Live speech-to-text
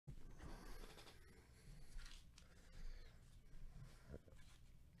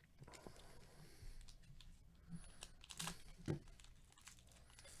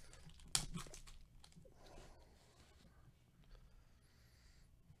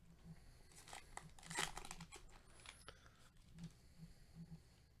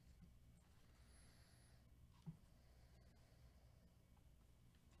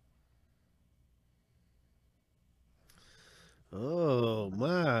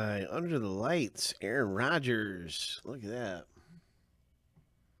by Under the Lights, Aaron Rodgers. Look at that.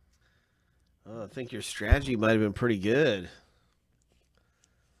 Oh, I think your strategy might have been pretty good.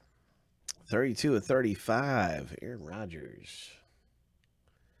 32 of 35, Aaron Rodgers.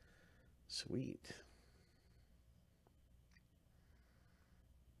 Sweet.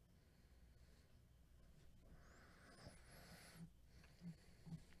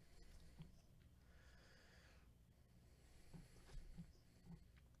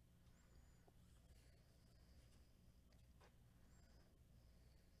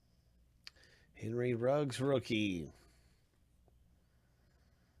 Henry Ruggs, rookie.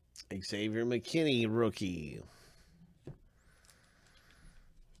 Xavier McKinney, rookie.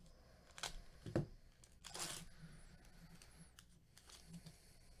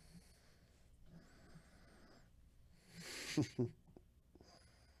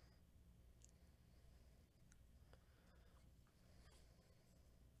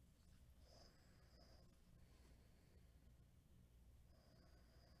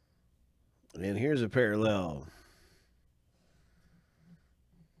 And here's a parallel.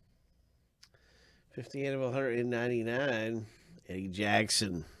 58 of 199, Eddie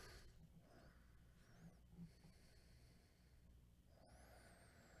Jackson.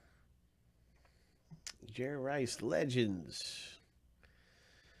 Jerry Rice, Legends.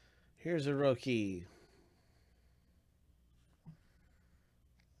 Here's a rookie.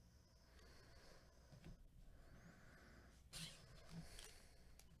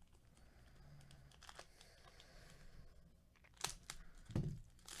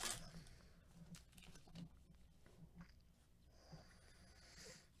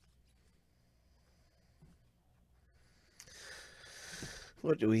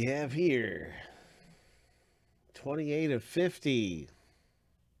 What do we have here? 28 of 50.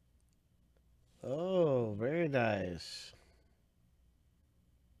 Oh, very nice.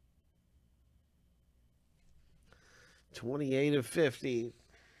 28 of 50.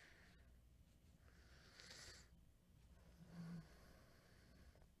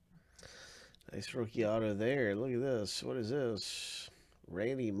 Nice rookie auto there. Look at this. What is this?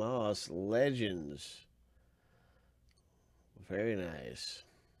 Randy Moss, Legends. Very nice.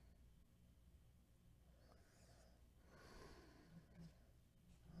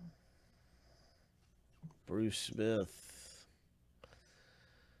 Bruce Smith.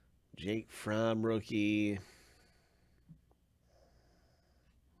 Jake Fromm, rookie.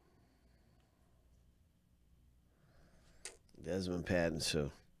 Desmond Patton. So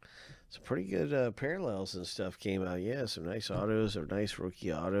some pretty good parallels and stuff came out. Yeah, some nice autos, a nice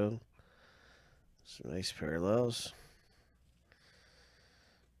rookie auto. Some nice parallels.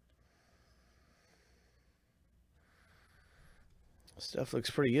 Stuff looks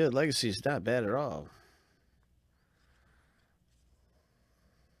pretty good. Legacy's not bad at all.